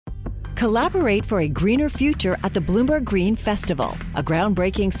Collaborate for a greener future at the Bloomberg Green Festival, a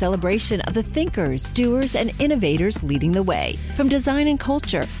groundbreaking celebration of the thinkers, doers, and innovators leading the way. From design and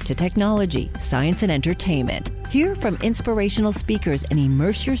culture to technology, science, and entertainment. Hear from inspirational speakers and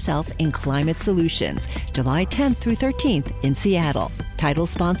immerse yourself in climate solutions. July 10th through 13th in Seattle. Title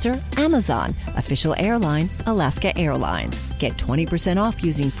sponsor, Amazon. Official airline, Alaska Airlines. Get 20% off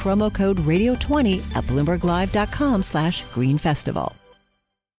using promo code radio20 at BloombergLive.com/Green Festival.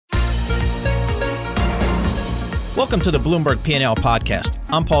 Welcome to the Bloomberg P&L podcast.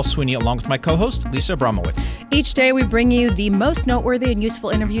 I'm Paul Sweeney along with my co-host, Lisa Abramowitz. Each day we bring you the most noteworthy and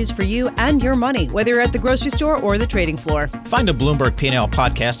useful interviews for you and your money, whether you're at the grocery store or the trading floor. Find the Bloomberg P&L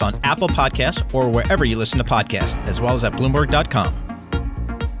podcast on Apple Podcasts or wherever you listen to podcasts, as well as at Bloomberg.com.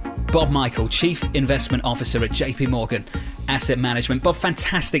 Bob Michele, Chief Investment Officer at JPM Asset Management. Bob,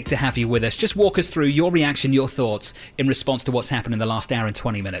 fantastic to have you with us. Just walk us through your reaction, your thoughts in response to what's happened in the last hour and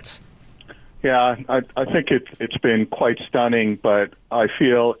 20 minutes. Yeah, I think it's been quite stunning, but I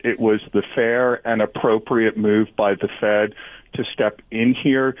feel it was the fair and appropriate move by the Fed to step in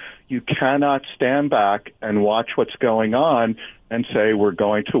here. You cannot stand back and watch what's going on and say we're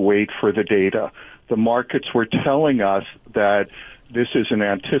going to wait for the data. The markets were telling us that this is an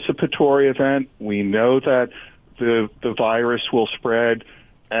anticipatory event. We know that the virus will spread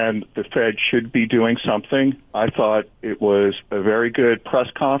and the Fed should be doing something. I thought it was a very good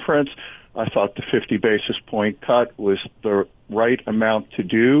press conference. I thought the 50 basis point cut was the right amount to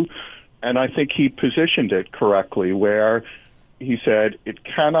do, and I think he positioned it correctly where he said it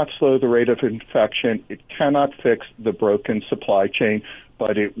cannot slow the rate of infection, it cannot fix the broken supply chain,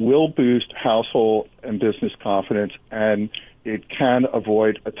 but it will boost household and business confidence, and it can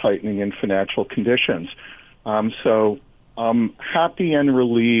avoid a tightening in financial conditions. So I'm happy and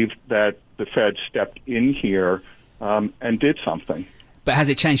relieved that the Fed stepped in here and did something. But has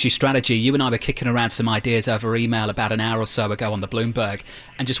it changed your strategy? You and I were kicking around some ideas over email about an hour or so ago on the Bloomberg.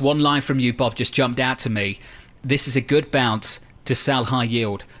 And just one line from you, Bob, just jumped out to me. This is a good bounce to sell high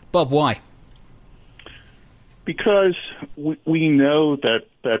yield. Bob, why? Because we know that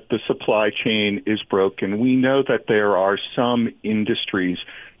the supply chain is broken. We know that there are some industries,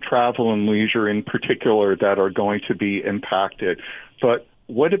 travel and leisure in particular, that are going to be impacted. But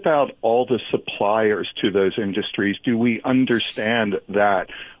what about all the suppliers to those industries? Do we understand that?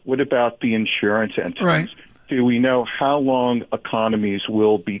 What about the insurance entities? Right. Do we know how long economies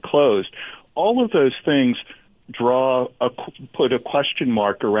will be closed? All of those things put a question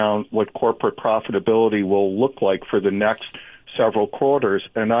mark around what corporate profitability will look like for the next several quarters,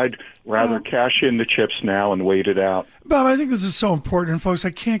 and I'd rather cash in the chips now and wait it out. Bob, I think this is so important, and folks, I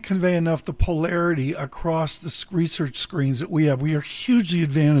can't convey enough the polarity across the research screens that we have. We are hugely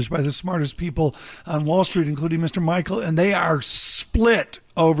advantaged by the smartest people on Wall Street, including Mr. Michele, and they are split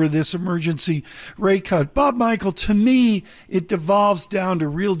over this emergency rate cut. Bob Michele, to me, it devolves down to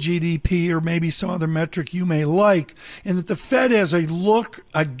real GDP or maybe some other metric you may like, and that the Fed has a look,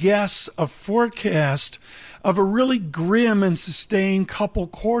 a guess, a forecast of a really grim and sustained couple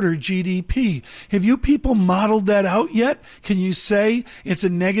quarter GDP. Have you people modeled that out yet? Can you say it's a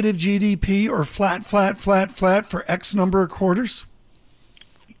negative GDP or flat for X number of quarters?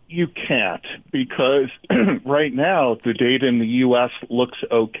 You can't, because right now the data in the U.S. looks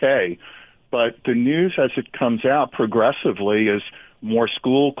okay, but the news as it comes out progressively is more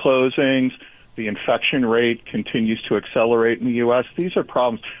school closings, the infection rate continues to accelerate in the U.S. These are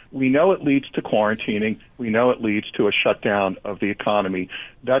problems. We know it leads to quarantining. We know it leads to a shutdown of the economy.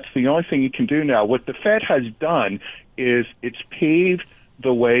 That's the only thing you can do now. What the Fed has done is it's paved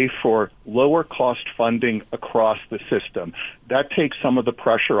the way for lower cost funding across the system. That takes some of the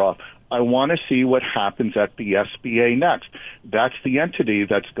pressure off. I want to see what happens at the SBA next. That's the entity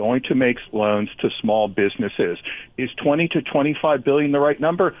that's going to make loans to small businesses. Is 20 to 25 billion the right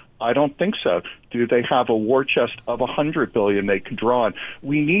number? I don't think so. Do they have a war chest of 100 billion they could draw on?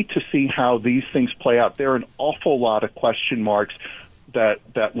 We need to see how these things play out. There are an awful lot of question marks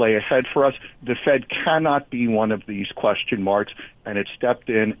that lay ahead for us. The Fed cannot be one of these question marks, and it stepped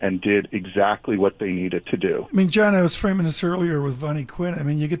in and did exactly what they needed to do. I mean, John, I was framing this earlier with Vonnie Quinn. I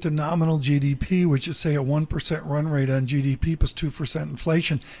mean, you get to nominal GDP, which is, say, a 1% run rate on GDP plus 2%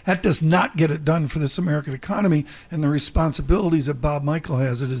 inflation. That does not get it done for this American economy and the responsibilities that Bob Michele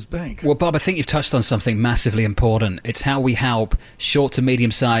has at his bank. Well, Bob, I think you've touched on something massively important. It's how we help small to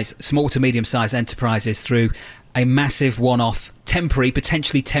medium-sized enterprises through a massive one-off,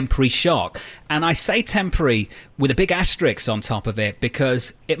 potentially temporary shock. And I say temporary with a big asterisk on top of it,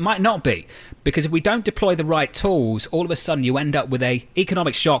 because it might not be. Because if we don't deploy the right tools, all of a sudden you end up with a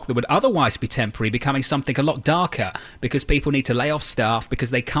economic shock that would otherwise be temporary becoming something a lot darker, because people need to lay off staff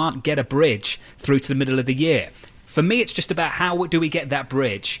because they can't get a bridge through to the middle of the year. For me, it's just about how do we get that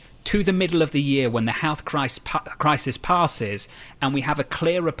bridge to the middle of the year when the health crisis passes and we have a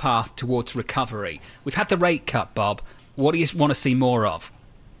clearer path towards recovery. We've had the rate cut, Bob. What do you want to see more of?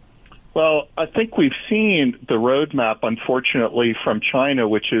 Well, I think we've seen the roadmap, unfortunately, from China,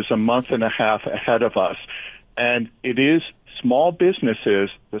 which is a month and a half ahead of us. And it is small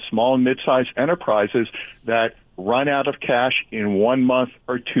businesses, the small and mid-sized enterprises, that run out of cash in 1 month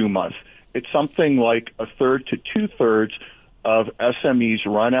or 2 months. It's something like a third to two-thirds of SMEs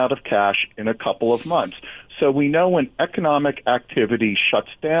run out of cash in a couple of months. So we know when economic activity shuts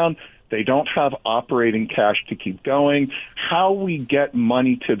down, they don't have operating cash to keep going. How we get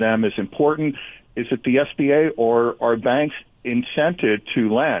money to them is important. Is it the SBA or are banks incented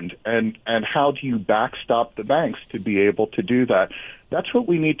to lend? And how do you backstop the banks to be able to do that? That's what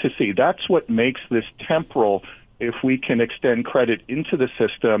we need to see. That's what makes this temporal if we can extend credit into the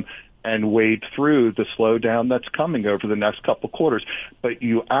system and wade through the slowdown that's coming over the next couple quarters. But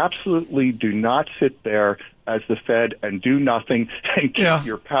you absolutely do not sit there as the Fed and do nothing and keep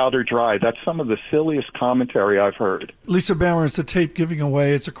your powder dry. That's some of the silliest commentary I've heard. Lisa Bauer, it's a tape giving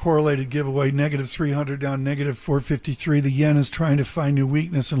away. It's a correlated giveaway. Negative 300 down, negative 453. The yen is trying to find new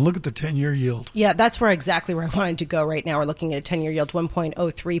weakness. And look at the 10-year yield. Yeah, that's exactly where I wanted to go right now. We're looking at a 10-year yield,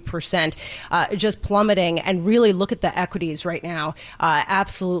 1.03%, just plummeting. And really look at the equities right now.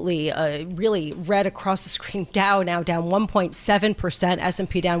 Absolutely, really red across the screen. Dow now down 1.7%,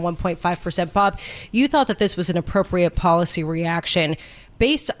 S&P down 1.5%. Bob, you thought that this was an appropriate policy reaction.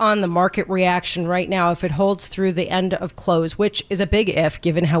 Based on the market reaction right now, if it holds through the end of close, which is a big if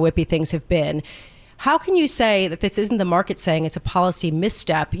given how whippy things have been, how can you say that this isn't the market saying it's a policy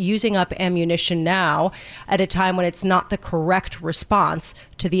misstep, using up ammunition now at a time when it's not the correct response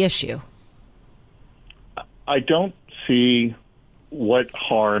to the issue? I don't see what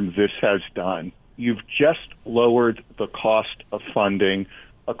harm this has done. You've just lowered the cost of funding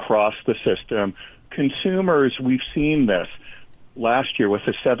across the system. Consumers, we've seen this last year with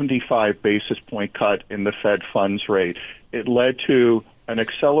a 75 basis point cut in the Fed funds rate. It led to an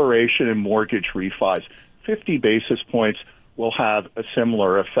acceleration in mortgage refis. 50 basis points will have a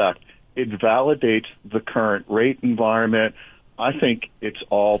similar effect. It validates the current rate environment. I think it's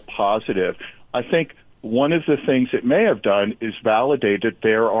all positive. I think one of the things it may have done is validated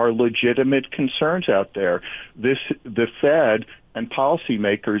there are legitimate concerns out there. The Fed and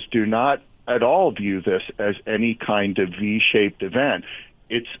policymakers do not at all view this as any kind of V-shaped event.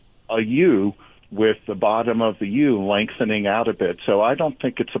 It's a U with the bottom of the U lengthening out a bit. So I don't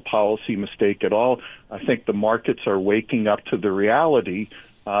think it's a policy mistake at all. I think the markets are waking up to the reality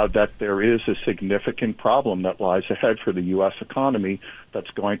that there is a significant problem that lies ahead for the U.S. economy that's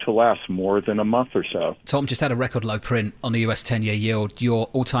going to last more than a month or so. Tom just had a record low print on the U.S. 10-year yield. Your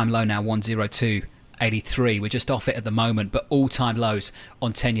all-time low now, 102.83. We're just off it at the moment, but all-time lows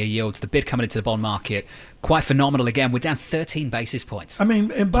on 10-year yields. The bid coming into the bond market, quite phenomenal again. We're down 13 basis points. I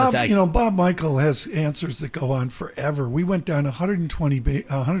mean, and Bob, Bob Michael has answers that go on forever. We went down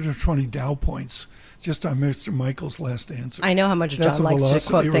 120 Dow points just on Mr. Michael's last answer. I know how much John likes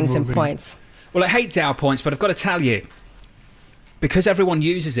to quote things in points. Well, I hate Dow points, but I've got to tell you, because everyone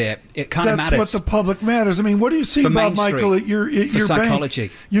uses it, it kind of matters. That's what the public matters. I mean, what do you see, Bob Michael, at your psychology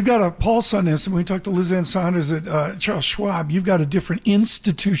bank? You've got a pulse on this, and we talked to Liz Ann Saunders at Charles Schwab. You've got a different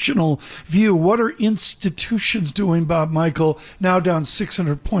institutional view. What are institutions doing, Bob Michael, now down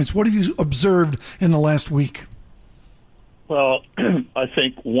 600 points? What have you observed in the last week? Well, I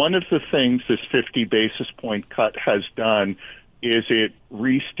think one of the things this 50 basis point cut has done is it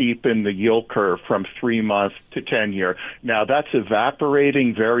re-steepened the yield curve from 3-month to 10-year. Now, that's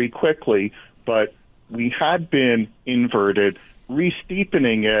evaporating very quickly, but we had been inverted.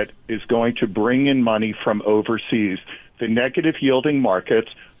 Re-steepening it is going to bring in money from overseas. The negative yielding markets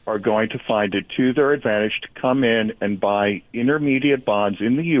are going to find it to their advantage to come in and buy intermediate bonds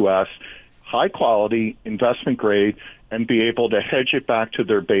in the U.S., high quality, investment grade, and be able to hedge it back to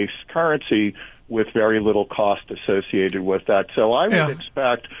their base currency with very little cost associated with that. So I would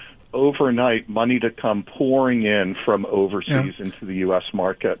expect overnight money to come pouring in from overseas into the U.S.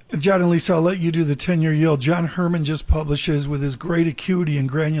 market. John and Lisa, I'll let you do the 10-year yield. John Herman just publishes with his great acuity and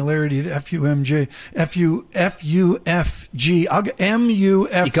granularity at MUFG. I'll get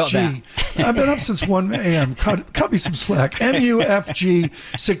MUFG. You got that. I've been up since 1 a.m. Cut me some slack. MUFG,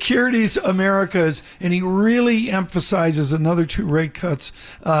 Securities Americas, and he really emphasizes another 2 rate cuts,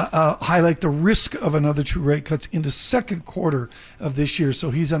 highlight the risk of another 2 rate cuts into second quarter of this year.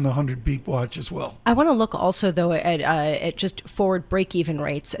 So he's on the 100 beat watch as well. I want to look also, though, at just forward break-even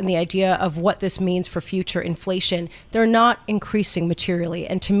rates and the idea of what this means for future inflation. They're not increasing materially.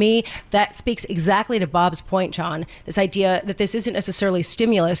 And to me, that speaks exactly to Bob's point, John, this idea that this isn't necessarily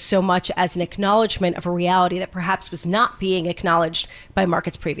stimulus so much as an acknowledgement of a reality that perhaps was not being acknowledged by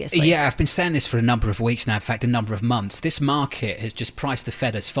markets previously. Yeah, I've been saying this for a number of weeks now, in fact, a number of months. This market has just priced the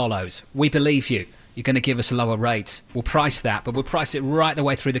Fed as follows. We believe you. You're going to give us lower rates. We'll price that, but we'll price it right the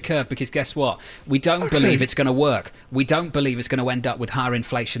way through the curve because guess what? We don't believe it's going to work. We don't believe it's going to end up with higher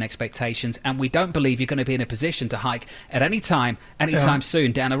inflation expectations, and we don't believe you're going to be in a position to hike at any time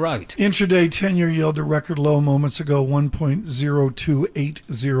soon down the road. Intraday 10-year yield to record low moments ago,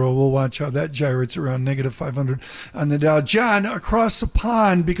 1.0280. We'll watch how that gyrates around negative 500 on the Dow. John, across the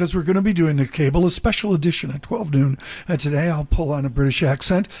pond, because we're going to be doing the cable, a special edition at 12 noon today. I'll pull on a British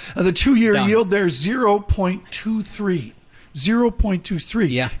accent. The 2-year yield there's 0.23. 0.23.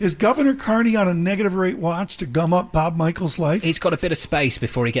 Yeah. Is Governor Carney on a negative rate watch to gum up Bob Michael's life? He's got a bit of space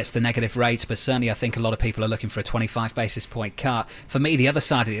before he gets the negative rates, but certainly I think a lot of people are looking for a 25 basis point cut. For me, the other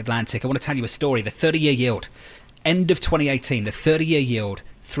side of the Atlantic, I want to tell you a story. The 30-year yield, end of 2018, the 30-year yield,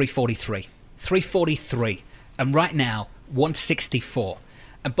 343. 343. And right now, 164.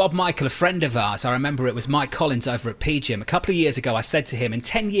 And Bob Michael, a friend of ours, I remember it was Mike Collins over at PGIM. A couple of years ago, I said to him, in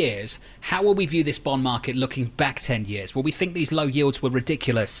 10 years, how will we view this bond market looking back 10 years? Will we think these low yields were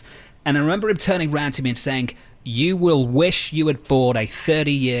ridiculous? And I remember him turning around to me and saying, you will wish you had bought a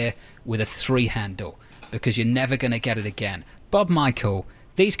 30-year with a 3 handle because you're never going to get it again. Bob Michael,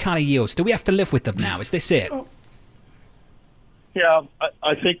 these kind of yields, do we have to live with them now? Is this it? Yeah,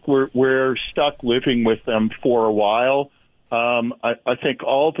 I think we're stuck living with them for a while. I think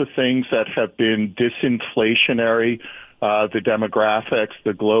all the things that have been disinflationary, the demographics,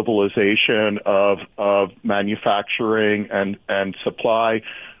 the globalization of manufacturing and supply,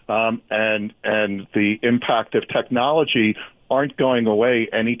 and the impact of technology aren't going away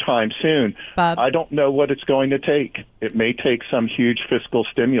anytime soon. Bob, I don't know what it's going to take. It may take some huge fiscal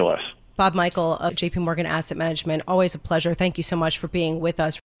stimulus. Bob Michael of JP Morgan Asset Management, always a pleasure. Thank you so much for being with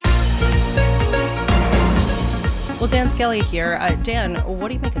us. Well, Dan Skelly here. Dan, what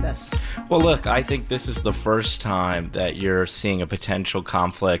do you make of this? Well, look, I think this is the first time that you're seeing a potential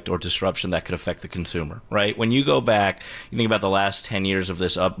conflict or disruption that could affect the consumer, right? When you go back, you think about the last 10 years of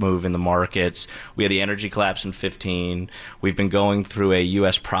this up move in the markets. We had the energy collapse in 15. We've been going through a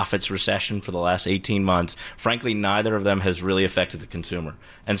U.S. profits recession for the last 18 months. Frankly, neither of them has really affected the consumer.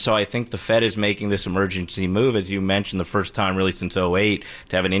 And so I think the Fed is making this emergency move, as you mentioned, the first time really since 2008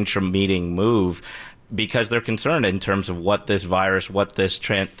 to have an intra-meeting move, because they're concerned in terms of what this virus, what this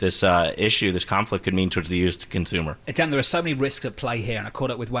issue, this conflict could mean towards the U.S. consumer. Dan, there are so many risks at play here, and I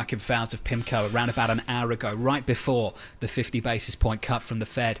caught up with Joachim Fowles of PIMCO around about an hour ago, right before the 50 basis point cut from the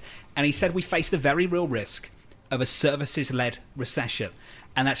Fed, and he said we face the very real risk of a services-led recession,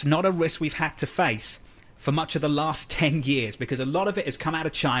 and that's not a risk we've had to face for much of the last 10 years, because a lot of it has come out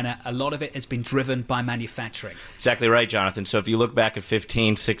of China, a lot of it has been driven by manufacturing. Exactly right, Jonathan. So if you look back at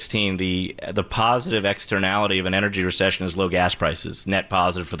 15, 16, the positive externality of an energy recession is low gas prices, net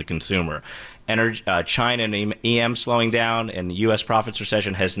positive for the consumer. China and EM slowing down and the U.S. profits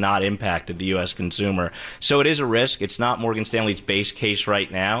recession has not impacted the U.S. consumer. So it is a risk. It's not Morgan Stanley's base case right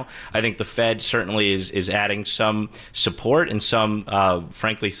now. I think the Fed certainly is adding some support and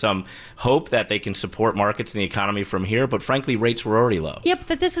frankly, some hope that they can support markets and the economy from here. But frankly, rates were already low. Yeah,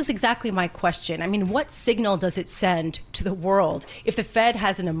 but this is exactly my question. I mean, what signal does it send to the world if the Fed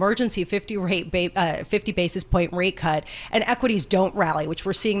has an emergency 50 basis point rate cut and equities don't rally, which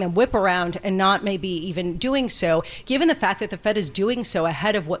we're seeing them whip around and not maybe even doing so, given the fact that the Fed is doing so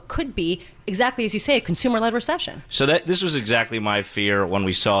ahead of what could be, exactly as you say, a consumer-led recession? So this was exactly my fear when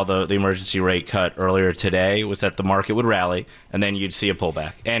we saw the emergency rate cut earlier today, was that the market would rally and then you'd see a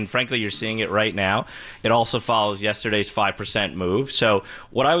pullback. And frankly, you're seeing it right now. It also follows yesterday's 5% move. So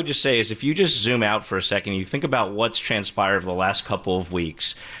what I would just say is if you just zoom out for a second, you think about what's transpired over the last couple of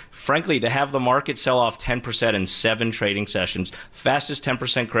weeks. Frankly, to have the market sell off 10% in 7 trading sessions, fastest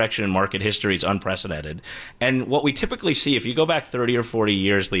 10% correction in market history, is unprecedented. And what we typically see, if you go back 30 or 40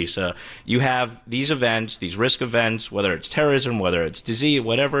 years, Lisa, you have these events, these risk events, whether it's terrorism, whether it's disease,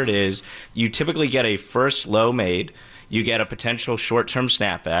 whatever it is, you typically get a first low made. you get a potential short-term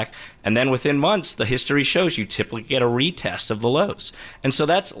snapback, and then within months, the history shows you typically get a retest of the lows. And so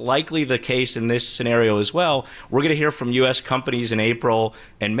that's likely the case in this scenario as well. We're going to hear from U.S. companies in April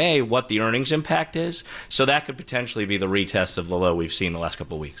and May what the earnings impact is. So that could potentially be the retest of the low we've seen the last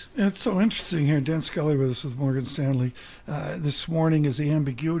couple of weeks. It's so interesting here. Dan Scully with us with Morgan Stanley this morning is the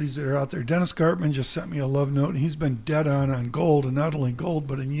ambiguities that are out there. Dennis Gartman just sent me a love note, and he's been dead on gold, and not only gold,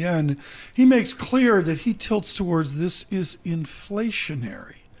 but in yen. He makes clear that he tilts towards this is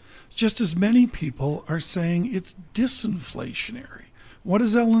inflationary, just as many people are saying it's disinflationary. What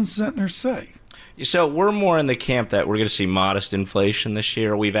does Ellen Zentner say? So we're more in the camp that we're going to see modest inflation this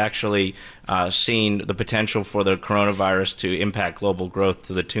year. We've actually seen the potential for the coronavirus to impact global growth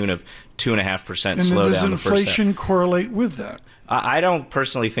to the tune of 2.5% slowdown. And does inflation correlate with that? I don't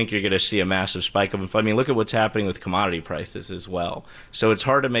personally think you're going to see a massive spike of inflation. I mean, look at what's happening with commodity prices as well. So it's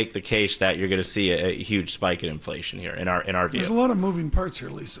hard to make the case that you're going to see a huge spike in inflation here in our view. There's a lot of moving parts here,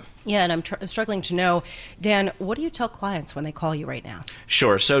 Lisa. Yeah, and I'm struggling to know, Dan, what do you tell clients when they call you right now?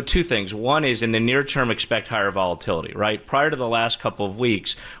 Sure. So two things. One is in the near term, expect higher volatility, right? Prior to the last couple of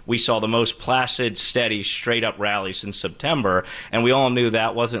weeks, we saw the most placid, steady, straight up rally since September, and we all knew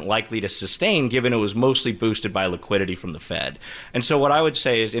that wasn't likely to sustain given it was mostly boosted by liquidity from the Fed. And so what I would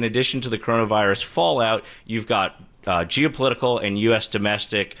say is in addition to the coronavirus fallout, you've got geopolitical and U.S.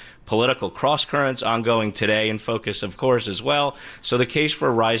 domestic political cross-currents ongoing today in focus, of course, as well. So the case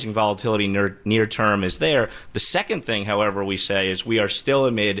for rising volatility near term is there. The second thing, however, we say is we are still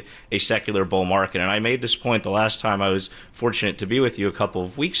amid a secular bull market. And I made this point the last time I was fortunate to be with you a couple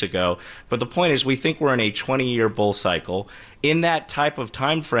of weeks ago. But the point is we think we're in a 20-year bull cycle. In that type of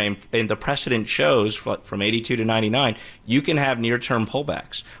time frame, and the precedent shows from 82 to 99, you can have near-term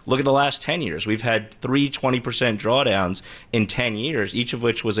pullbacks. Look at the last 10 years. We've had 20% drawdowns in 10 years, each of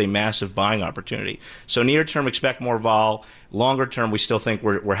which was a massive buying opportunity. So near-term, expect more vol. Longer term, we still think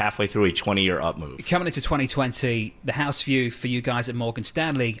we're halfway through a 20-year up move. Coming into 2020, the house view for you guys at Morgan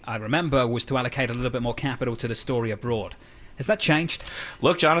Stanley, I remember, was to allocate a little bit more capital to the story abroad. Has that changed?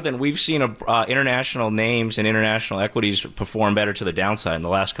 Look, Jonathan, we've seen international names and international equities perform better to the downside in the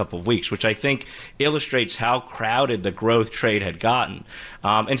last couple of weeks, which I think illustrates how crowded the growth trade had gotten.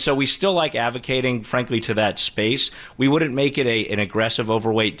 And so we still like advocating, frankly, to that space. We wouldn't make it an aggressive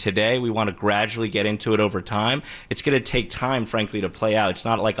overweight today. We want to gradually get into it over time. It's going to take time, frankly, to play out. It's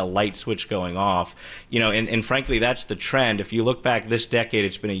not like a light switch going off. And frankly, that's the trend. If you look back this decade,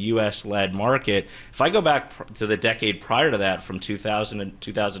 it's been a U.S.-led market. If I go back to the decade prior to that, from 2000 and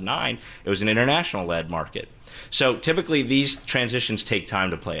 2009, it was an international-led market. So typically, these transitions take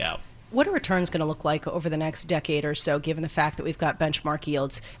time to play out. What are returns going to look like over the next decade or so, given the fact that we've got benchmark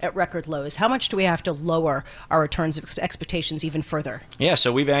yields at record lows? How much do we have to lower our returns expectations even further? Yeah,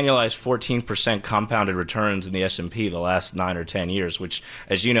 so we've annualized 14% compounded returns in the S&P the last 9 or 10 years, which,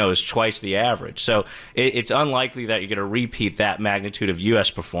 as you know, is twice the average. So it's unlikely that you're going to repeat that magnitude of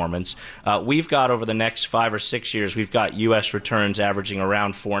U.S. performance. We've got, over the next 5 or 6 years, we've got U.S. returns averaging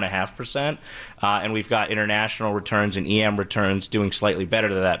around 4.5%, and we've got international returns and EM returns doing slightly better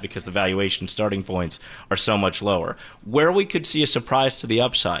than that because the valuation starting points are so much lower. Where we could see a surprise to the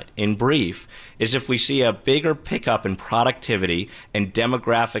upside, in brief, is if we see a bigger pickup in productivity and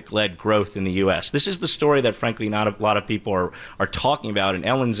demographic-led growth in the U.S. This is the story that, frankly, not a lot of people are talking about, and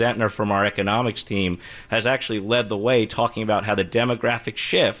Ellen Zentner from our economics team has actually led the way talking about how the demographic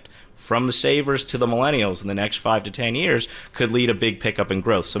shift from the savers to the millennials in the next 5 to 10 years could lead a big pickup in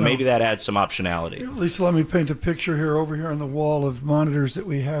growth. So maybe that adds some optionality. Lisa, let me paint a picture here. Over here on the wall of monitors that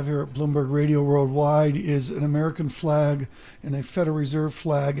we have here at Bloomberg Radio Worldwide is an American flag and a Federal Reserve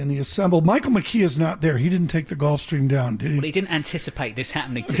flag, and the assembled. Michael McKee is not there. He didn't take the Gulfstream down, did he? Well, he didn't anticipate this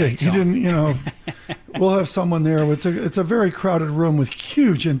happening today. Okay, he didn't, We'll have someone there. It's a very crowded room with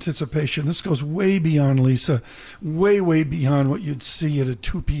huge anticipation. This goes way beyond, Lisa, way beyond what you'd see at a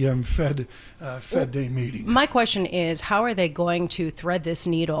 2 p.m. Fed Day meeting. My question is, how are they going to thread this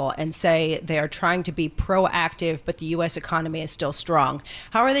needle and say they are trying to be proactive, but the U.S. economy is still strong?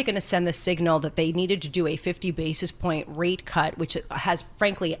 How are they going to send the signal that they needed to do a 50 basis point rate cut, which has,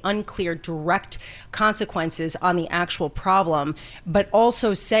 frankly, unclear direct consequences on the actual problem, but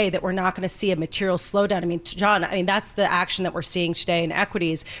also say that we're not going to see a material slowdown? I mean, John, that's the action that we're seeing today in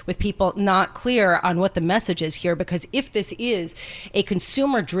equities, with people not clear on what the message is here, because if this is a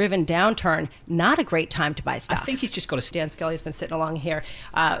consumer-driven downturn, not a great time to buy stocks. I think he's just got to... Dan Scully has been sitting along here,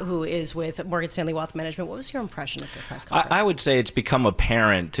 who is with Morgan Stanley Wealth Management. What was your impression of the press conference? I would say it's become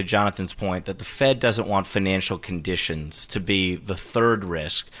apparent, to Jonathan's point, that the Fed doesn't want financial conditions to be the third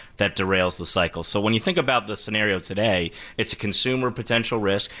risk that derails the cycle. So when you think about the scenario today, it's a consumer potential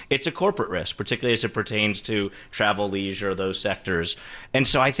risk. It's a corporate risk, particularly as it it pertains to travel, leisure, those sectors. And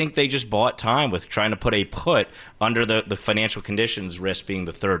so I think they just bought time with trying to put a put under the financial conditions risk being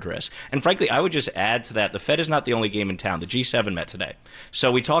the third risk. And frankly, I would just add to that, the Fed is not the only game in town. The G7 met today.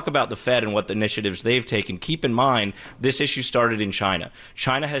 So we talk about the Fed and what the initiatives they've taken. Keep in mind, this issue started in China.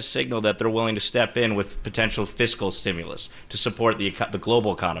 China has signaled that they're willing to step in with potential fiscal stimulus to support the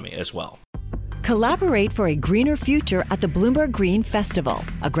global economy as well. Collaborate for a greener future at the Bloomberg Green Festival,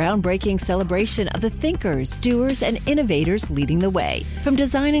 a groundbreaking celebration of the thinkers, doers, and innovators leading the way. From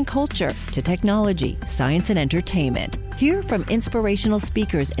design and culture to technology, science, and entertainment. Hear from inspirational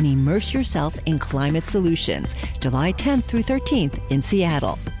speakers and immerse yourself in climate solutions. July 10th through 13th in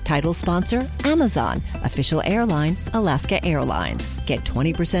Seattle. Title sponsor, Amazon. Official airline, Alaska Airlines. Get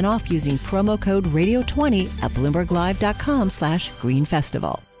 20% off using promo code radio20 at BloombergLive.com/Green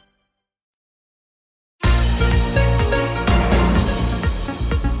Festival.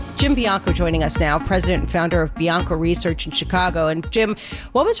 Jim Bianco joining us now, president and founder of Bianco Research in Chicago. And Jim,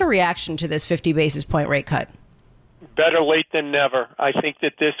 what was your reaction to this 50 basis point rate cut? Better late than never. I think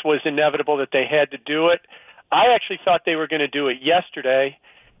that this was inevitable, that they had to do it. I actually thought they were going to do it yesterday,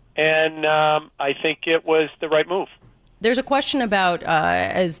 and I think it was the right move. There's a question about,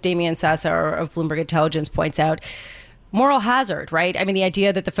 as Damian Sassa of Bloomberg Intelligence points out, moral hazard, right? I mean, the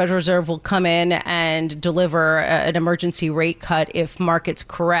idea that the Federal Reserve will come in and deliver an emergency rate cut if markets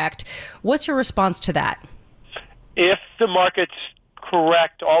correct. What's your response to that? If the markets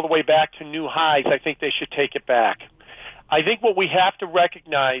correct all the way back to new highs, I think they should take it back. I think what we have to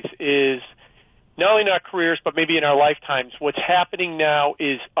recognize is, not only in our careers, but maybe in our lifetimes, what's happening now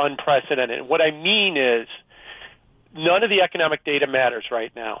is unprecedented. What I mean is, none of the economic data matters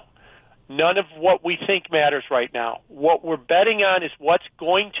right now. None of what we think matters right now. What we're betting on is what's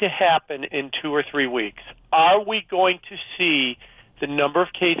going to happen in 2 or 3 weeks. Are we going to see the number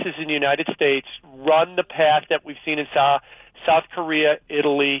of cases in the United States run the path that we've seen in South Korea,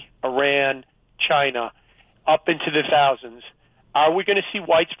 Italy, Iran, China, up into the thousands? Are we going to see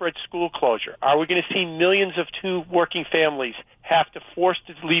widespread school closure? Are we going to see millions of two working families have to force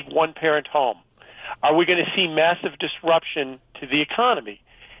to leave one parent home? Are we going to see massive disruption to the economy?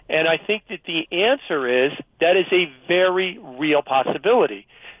 And I think that the answer is that is a very real possibility.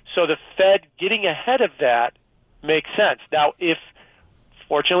 So the Fed getting ahead of that makes sense. Now, if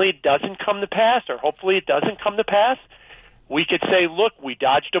fortunately it doesn't come to pass, or hopefully it doesn't come to pass, we could say, look, we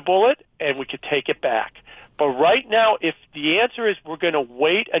dodged a bullet and we could take it back. But right now, if the answer is we're going to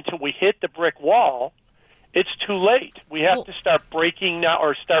wait until we hit the brick wall, it's too late. We have to start breaking now,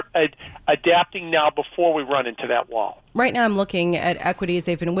 or start adapting now before we run into that wall. Right now I'm looking at equities.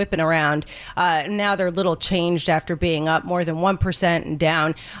 They've been whipping around. Now they're a little changed after being up more than 1% and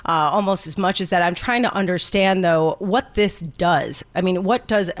down almost as much as that. I'm trying to understand, though, what this does. I mean, what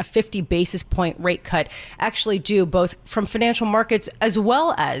does a 50 basis point rate cut actually do, both from financial markets as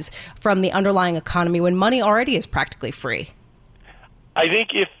well as from the underlying economy when money already is practically free? I think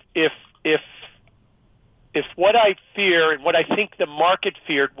if what I fear and what I think the market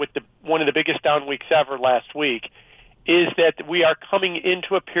feared with one of the biggest down weeks ever last week is that we are coming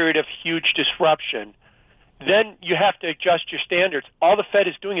into a period of huge disruption, then you have to adjust your standards. All the Fed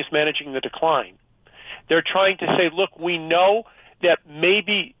is doing is managing the decline. They're trying to say, look, we know that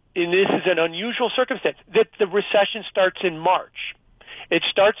maybe, and this is an unusual circumstance, that the recession starts in March. It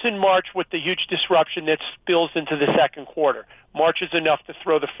starts in March with the huge disruption that spills into the second quarter. March is enough to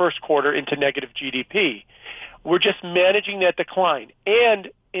throw the first quarter into negative GDP. We're just managing that decline. And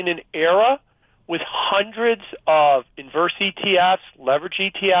in an era with hundreds of inverse ETFs, leverage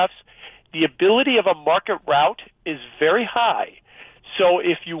ETFs, the ability of a market rout is very high. So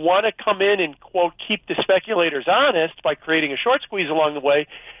if you want to come in and, quote, keep the speculators honest by creating a short squeeze along the way,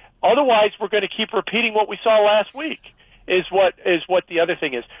 otherwise we're going to keep repeating what we saw last week. Is what the other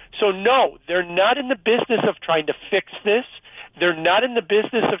thing is. So no, they're not in the business of trying to fix this. They're not in the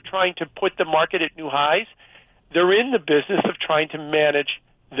business of trying to put the market at new highs. They're in the business of trying to manage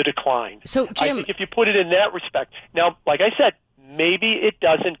the decline. So, Jim, I think if you put it in that respect. Now, like I said, maybe it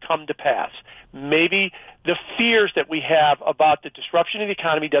doesn't come to pass. Maybe the fears that we have about the disruption of the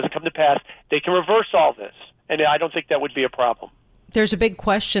economy doesn't come to pass. They can reverse all this, and I don't think that would be a problem. There's a big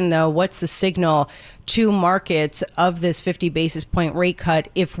question, though. What's the signal to markets of this 50 basis point rate cut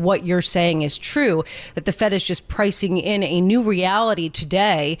if what you're saying is true, that the Fed is just pricing in a new reality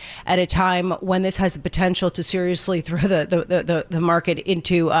today at a time when this has the potential to seriously throw the market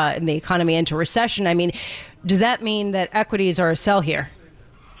into and the economy into recession? I mean, does that mean that equities are a sell here?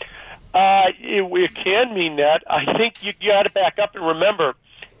 It can mean that. I think you got to back up and remember,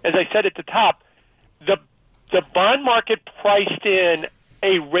 as I said at the top, the bond market priced in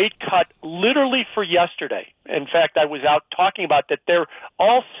a rate cut literally for yesterday. In fact, I was out talking about that. They're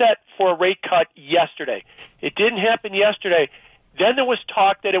all set for a rate cut yesterday. It didn't happen yesterday. Then there was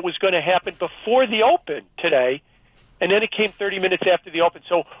talk that it was going to happen before the open today, and then it came 30 minutes after the open.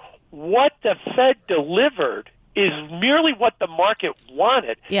 So what the Fed delivered is merely what the market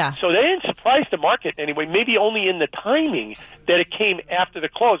wanted. Yeah. So they didn't surprise the market anyway, maybe only in the timing that it came after the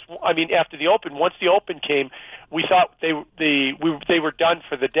close. I mean, after the open. Once the open came, we thought they were done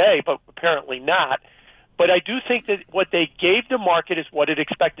for the day, but apparently not. But I do think that what they gave the market is what it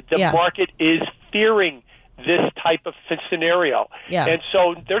expected. The market is fearing this type of scenario. Yeah. And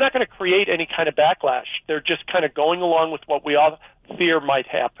so they're not going to create any kind of backlash. They're just kind of going along with what we all fear might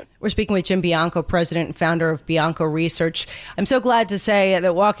happen. We're speaking with Jim Bianco, president and founder of Bianco Research. I'm so glad to say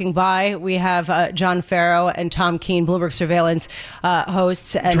that walking by, we have John Farrow and Tom Keene, Bloomberg Surveillance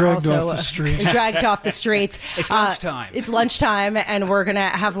hosts, and dragged also off the street. Dragged off the streets. It's lunchtime. It's lunchtime, and we're going to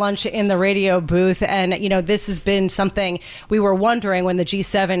have lunch in the radio booth. And, you know, this has been something we were wondering when the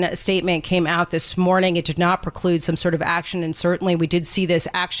G7 statement came out this morning. It did not preclude some sort of action, and certainly we did see this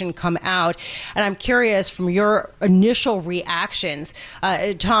action come out. And I'm curious, from your initial reactions,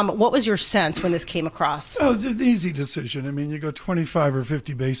 Tom, what was your sense when this came across? Oh, it's an easy decision. I mean, you go 25 or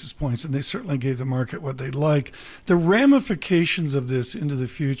 50 basis points, and they certainly gave the market what they'd like. The ramifications of this into the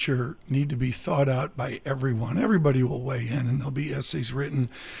future need to be thought out by everyone. Everybody will weigh in, and there'll be essays written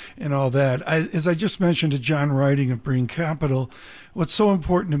and all that. As I just mentioned to John Writing of Breen Capital, what's so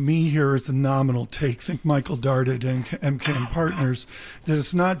important to me here is the nominal take. Think Michael Dart at MKM Partners, that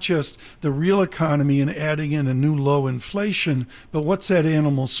it's not just the real economy and adding in a new low inflation, but what's that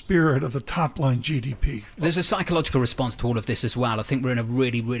animal spirit of the top line GDP? There's a psychological response to all of this as well. I think we're in a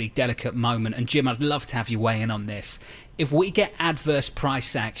really, really delicate moment. And Jim, I'd love to have you weigh in on this. If we get adverse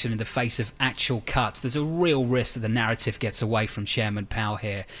price action in the face of actual cuts, there's a real risk that the narrative gets away from Chairman Powell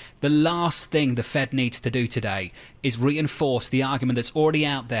here. The last thing the Fed needs to do today is reinforce the argument that's already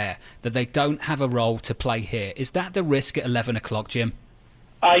out there that they don't have a role to play here. Is that the risk at 11 o'clock, Jim?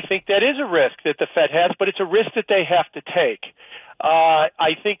 I think that is a risk that the Fed has, but it's a risk that they have to take.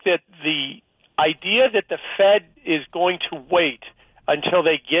 I think that the idea that the Fed is going to wait until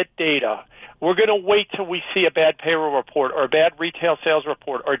they get data, we're going to wait till we see a bad payroll report or a bad retail sales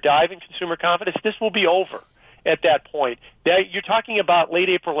report or dive in consumer confidence, this will be over at that point. You're talking about late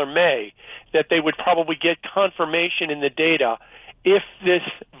April or May that they would probably get confirmation in the data if this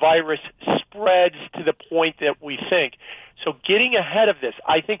virus spreads to the point that we think. So getting ahead of this,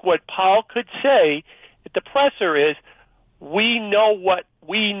 I think what Powell could say at the presser is, we know what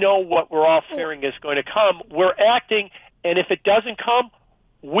we're all fearing is going to come. We're acting, and if it doesn't come,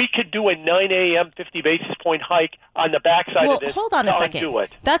 we could do a 9 a.m. 50 basis point hike on the backside of this. Hold on a second. Do it.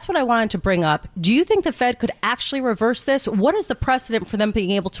 That's what I wanted to bring up. Do you think the Fed could actually reverse this? What is the precedent for them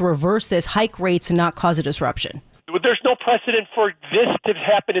being able to reverse this, hike rates, and not cause a disruption? There's no precedent for this to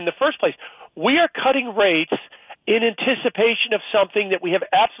happen in the first place. We are cutting rates in anticipation of something that we have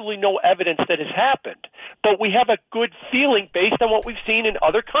absolutely no evidence that has happened. But we have a good feeling based on what we've seen in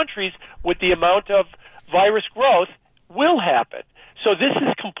other countries with the amount of virus growth will happen. So this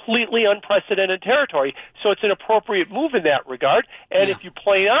is completely unprecedented territory. So it's an appropriate move in that regard. And if you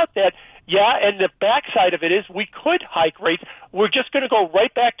play out that, and the backside of it is we could hike rates. We're just going to go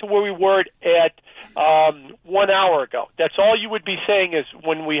right back to where we were at 1 hour ago. That's all you would be saying is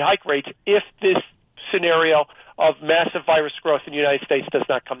when we hike rates, if this scenario of massive virus growth in the United States does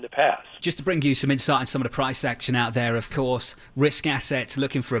not come to pass. Just to bring you some insight on some of the price action out there, of course, risk assets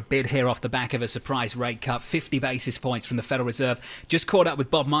looking for a bid here off the back of a surprise rate cut, 50 basis points from the Federal Reserve. Just caught up with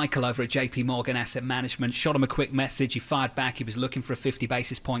Bob Michele over at JPM Asset Management, shot him a quick message. He fired back. He was looking for a 50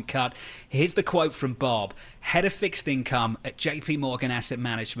 basis point cut. Here's the quote from Bob, head of fixed income at JPM Asset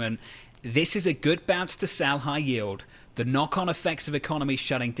Management. This is a good bounce to sell high yield. The knock-on effects of economies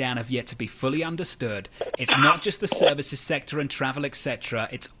shutting down have yet to be fully understood. It's not just the services sector and travel, etc.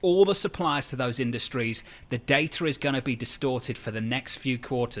 It's all the suppliers to those industries. The data is going to be distorted for the next few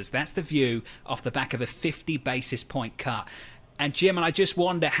quarters. That's the view off the back of a 50 basis point cut. And Jim, and I just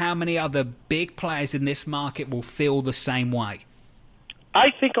wonder how many other big players in this market will feel the same way. I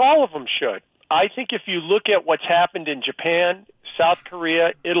think all of them should. I think if you look at what's happened in Japan, South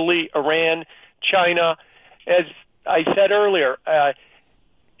Korea, Italy, Iran, China, as I said earlier,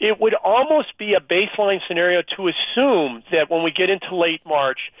 it would almost be a baseline scenario to assume that when we get into late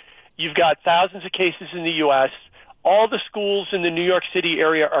March, you've got thousands of cases in the U.S., all the schools in the New York City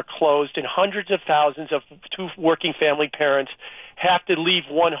area are closed, and hundreds of thousands of working family parents have to leave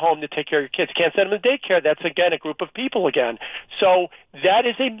one home to take care of your kids. Can't send them to daycare. That's, again, a group of people again. So that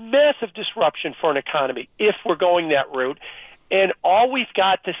is a massive disruption for an economy if we're going that route. And all we've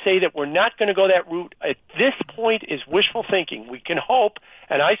got to say that we're not going to go that route at this point is wishful thinking. We can hope,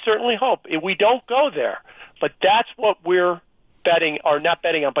 and I certainly hope, we don't go there. But that's what we're betting, or not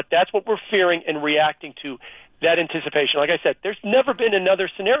betting on, but that's what we're fearing and reacting to, that anticipation. Like I said, there's never been another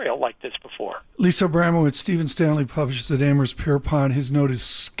scenario like this before. Lisa Abramowitz, Stephen Stanley publishes at Amherst Pierpont. His note is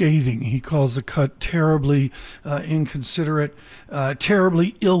scathing. He calls the cut terribly inconsiderate,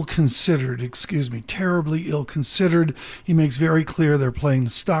 terribly ill-considered, terribly ill-considered. He makes very clear they're playing the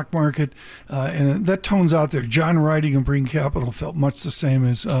stock market, and that tones out there. John Riding of Breen Capital felt much the same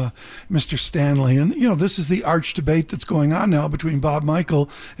as Mr. Stanley. And, this is the arch debate that's going on now between Bob Michele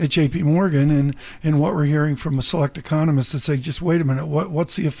at JP Morgan and what we're hearing from a select economist that say, just wait a minute,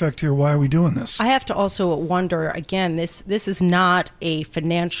 what's the effect here? Why are we doing this? I have to also wonder, again, this is not a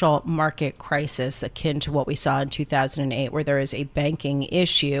financial market crisis akin to what we saw in 2008, where there is a banking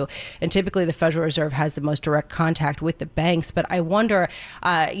issue. And typically the Federal Reserve has the most direct contact with the banks. But I wonder,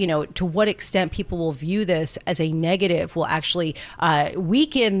 to what extent people will view this as a negative, will actually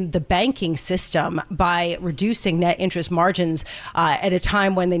weaken the banking system by reducing net interest margins at a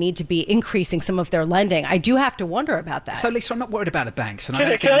time when they need to be increasing some of their lending. I do have to wonder about that. So, Lisa, I'm not worried about the banks, and I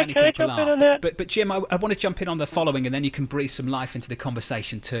don't think many people are. In on that? But Jim, I want to jump in on the following, and then you can breathe some life into the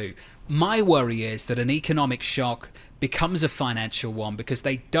conversation too. My worry is that an economic shock becomes a financial one because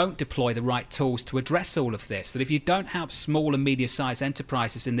they don't deploy the right tools to address all of this. That if you don't help small and medium-sized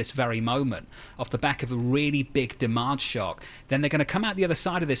enterprises in this very moment off the back of a really big demand shock, then they're going to come out the other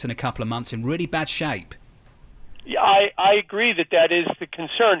side of this in a couple of months in really bad shape. Yeah, I agree that is the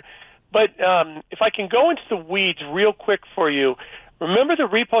concern. But if I can go into the weeds real quick for you, remember the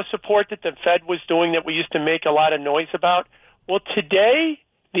repo support that the Fed was doing that we used to make a lot of noise about? Well, today,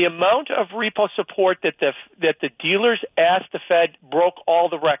 the amount of repo support that the dealers asked the Fed broke all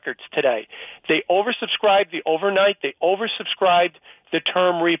the records today. They oversubscribed the overnight, they oversubscribed the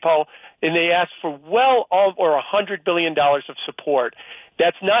term repo, and they asked for well over $100 billion of support.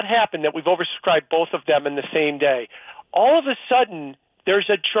 That's not happened, that we've oversubscribed both of them in the same day. All of a sudden,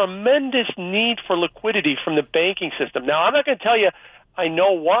 there's a tremendous need for liquidity from the banking system. Now, I'm not going to tell you I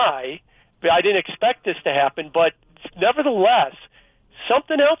know why. I didn't expect this to happen, but nevertheless,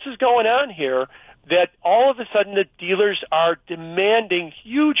 something else is going on here that all of a sudden the dealers are demanding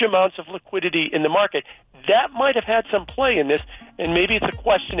huge amounts of liquidity in the market. That might have had some play in this, and maybe it's a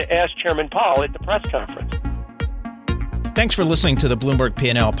question to ask Chairman Powell at the press conference. Thanks for listening to the Bloomberg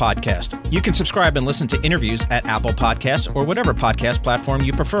P&L podcast. You can subscribe and listen to interviews at Apple Podcasts or whatever podcast platform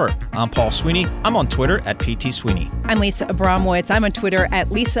you prefer. I'm Paul Sweeney. I'm on Twitter at PT Sweeney. I'm Lisa Abramowitz. I'm on Twitter at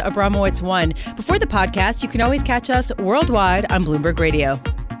Lisa Abramowitz1. Before the podcast, you can always catch us worldwide on Bloomberg Radio.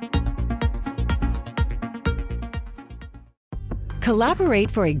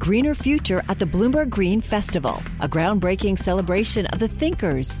 Collaborate for a greener future at the Bloomberg Green Festival, a groundbreaking celebration of the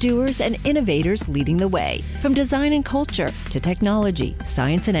thinkers, doers, and innovators leading the way. From design and culture to technology,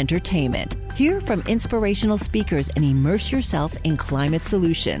 science, and entertainment. Hear from inspirational speakers and immerse yourself in climate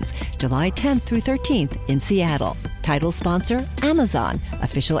solutions. July 10th through 13th in Seattle. Title sponsor, Amazon.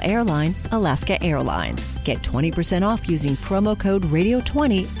 Official airline, Alaska Airlines. Get 20% off using promo code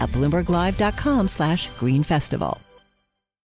radio20 at BloombergLive.com/Green Festival.